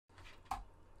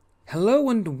Hello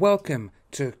and welcome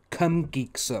to Come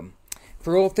Geek Some.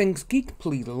 For all things geek,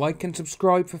 please like and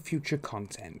subscribe for future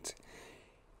content.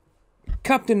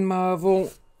 Captain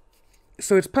Marvel,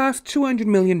 so it's past $200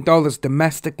 million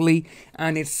domestically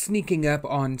and it's sneaking up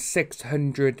on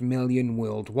 $600 million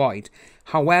worldwide.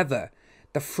 However,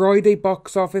 the Friday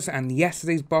box office and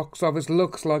yesterday's box office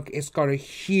looks like it's got a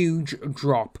huge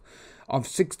drop of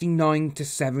 69 to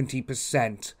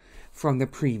 70% from the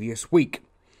previous week.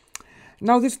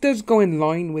 Now, this does go in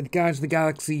line with Guardians of the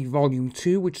Galaxy Volume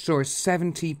 2, which saw a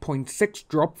 70.6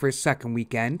 drop for its second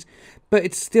weekend, but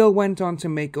it still went on to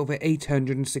make over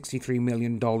 $863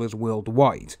 million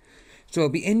worldwide. So it'll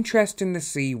be interesting to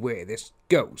see where this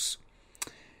goes.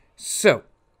 So,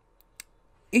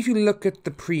 if you look at the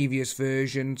previous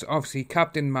versions, obviously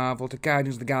Captain Marvel to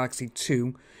Guardians of the Galaxy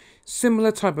 2,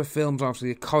 similar type of films,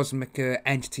 obviously the cosmic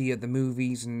entity of the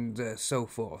movies and so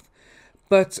forth.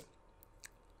 But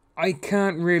I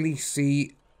can't really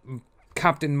see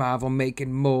Captain Marvel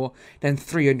making more than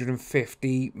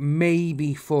 350,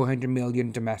 maybe 400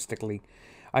 million domestically.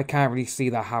 I can't really see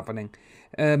that happening.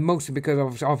 Mostly because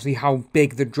of obviously how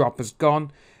big the drop has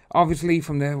gone. Obviously,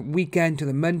 from the weekend to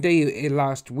the Monday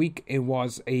last week, it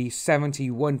was a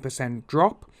 71%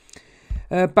 drop.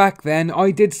 Back then,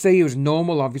 I did say it was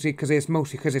normal, obviously, because it's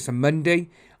mostly because it's a Monday,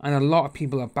 and a lot of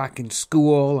people are back in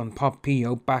school and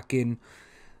back in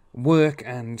work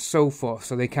and so forth,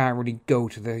 so they can't really go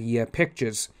to the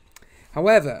pictures.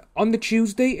 However, on the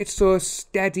Tuesday, it saw a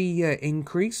steady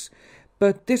increase,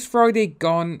 but this Friday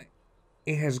gone,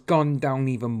 it has gone down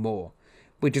even more,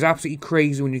 which is absolutely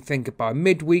crazy when you think about it.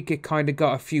 Midweek, it kind of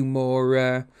got a few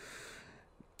more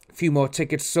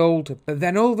tickets sold, but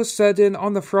then all of a sudden,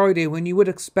 on the Friday, when you would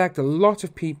expect a lot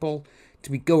of people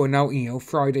to be going out,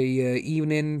 Friday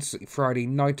evenings, Friday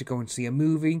night to go and see a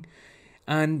movie,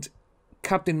 and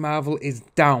Captain Marvel is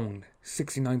down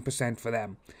 69% for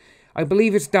them. I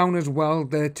believe it's down as well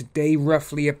today,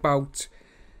 roughly about.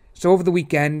 So over the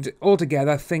weekend,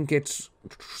 altogether, I think it's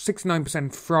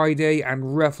 69% Friday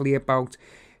and roughly about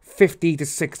 50 to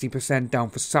 60%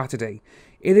 down for Saturday.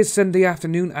 It is Sunday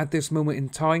afternoon at this moment in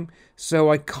time,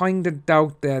 so I kind of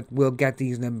doubt that we'll get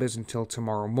these numbers until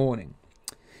tomorrow morning.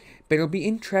 But it'll be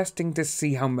interesting to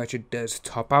see how much it does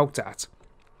top out at.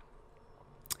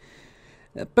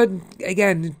 But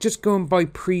again, just going by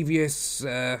previous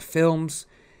films,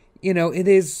 it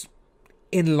is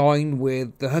in line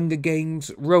with The Hunger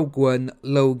Games, Rogue One,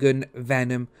 Logan,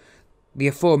 Venom, the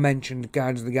aforementioned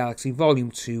Guardians of the Galaxy Volume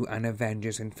 2 and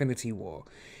Avengers Infinity War,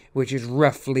 which is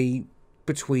roughly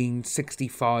between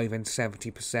 65 and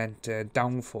 70%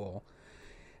 downfall.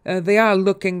 They are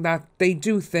looking that they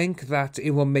do think that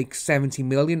it will make 70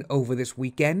 million over this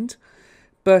weekend,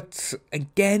 but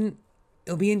again,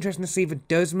 it'll be interesting to see if it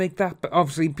does make that. But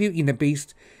obviously, Beauty and the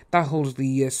Beast, that holds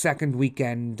the second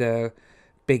weekend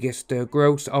biggest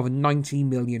gross of $90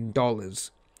 million.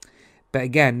 But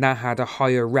again, that had a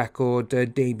higher record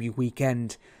debut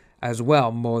weekend as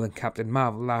well, more than Captain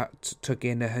Marvel. That took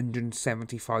in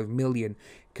 $175 million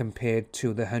compared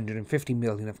to the $150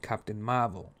 million of Captain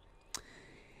Marvel.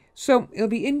 So, it'll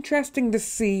be interesting to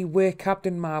see where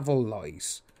Captain Marvel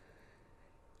lies.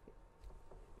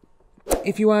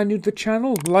 If you are new to the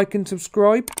channel, like and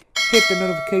subscribe, hit the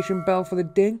notification bell for the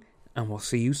ding, and we'll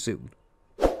see you soon.